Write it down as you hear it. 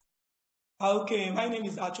Okay, my name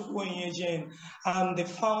is Enriching. I'm the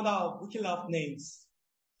founder of Wiki Loves Names.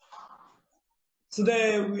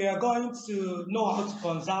 Today we are going to know how to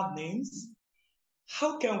conserve names.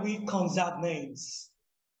 How can we conserve names?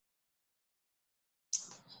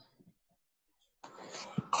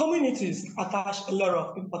 Communities attach a lot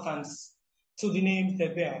of importance to the names they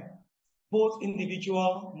bear, both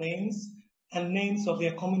individual names and names of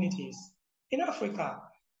their communities. In Africa,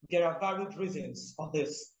 there are varied reasons for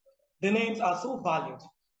this. The names are so valued.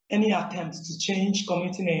 Any attempt to change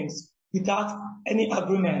community names without any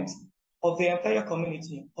agreement of the entire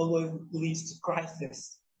community always leads to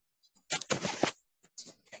crisis.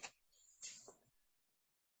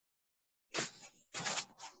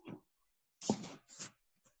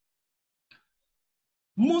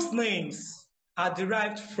 Most names are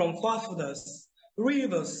derived from forefathers,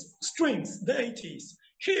 rivers, streams, deities,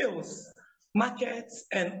 hills, markets,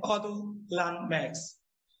 and other landmarks.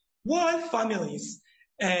 While families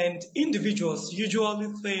and individuals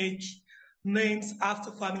usually take names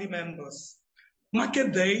after family members,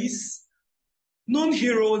 market days, known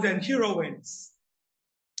heroes and heroines,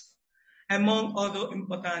 among other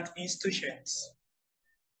important institutions.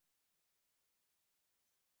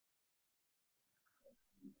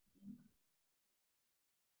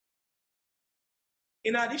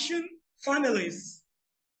 In addition, family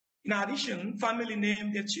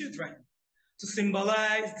name their children to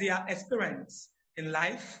symbolize their experience in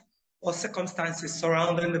life or circumstances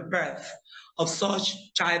surrounding the birth of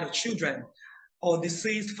such child or children or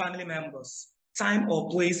deceased family members, time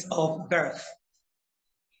or place of birth.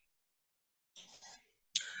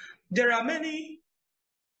 There are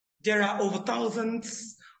over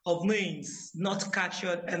thousands of names not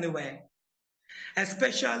captured anywhere,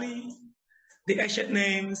 especially the ancient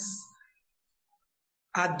names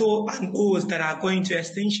are those and those that are going to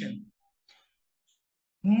extinction.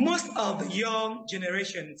 Most of the young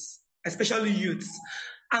generations, especially youths,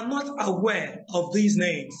 are not aware of these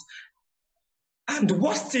names. And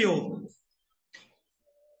worse still,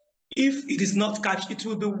 if it is not captured, it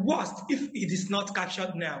will be worse if it is not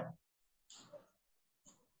captured now.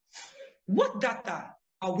 What data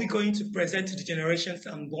are we going to present to the generations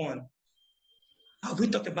unborn? Have we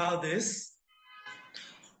talked about this?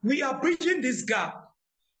 We are bridging this gap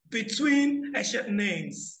between ancient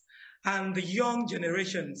names and the young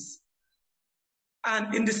generations,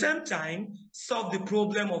 and in the same time, solve the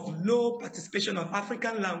problem of low participation of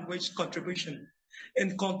African language contribution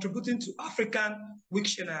in contributing to African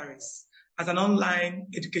Wiktionaries as an online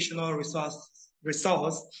educational resource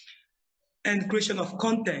and creation of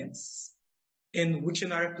contents in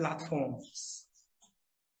Wiktionary platforms.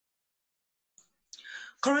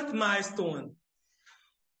 Current milestone.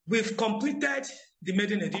 We've completed the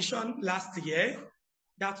maiden edition last year.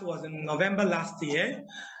 That was in November last year.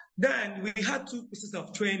 Then we had 2 pieces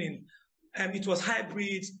of training. It was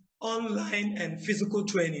hybrid, online and physical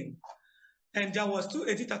training. And there was 2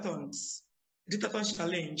 editathons, editathon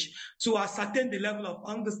challenge to ascertain the level of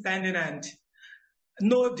understanding and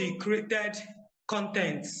know the created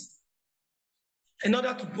contents in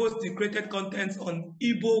order to post the created contents on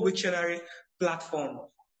Igbo Wiktionary platform.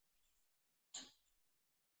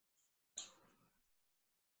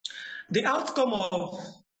 The outcome of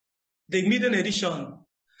the maiden edition,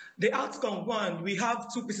 the outcome 1, we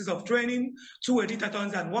have 2 pieces of training, 2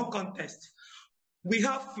 editathons, and 1 contest. We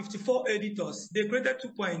have 54 editors. They created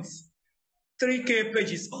 2.3K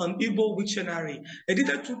pages on Igbo Wiktionary,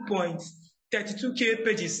 edited 2.32K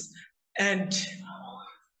pages, and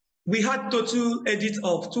we had total edit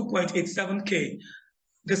of 2.87K.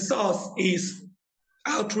 The source is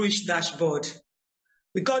Outreach Dashboard.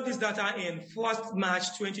 We got this data in 1st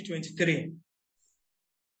March 2023.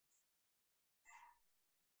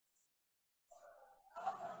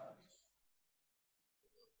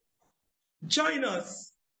 Join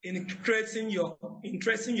us in increasing your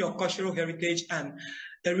cultural heritage and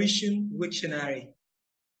enriching Wiktionary.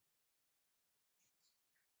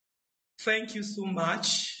 Thank you so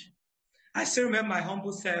much. I still remember my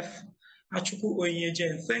humble self, Achukwu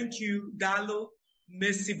Onyejen. Thank you, Dalo,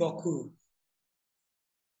 merci beaucoup.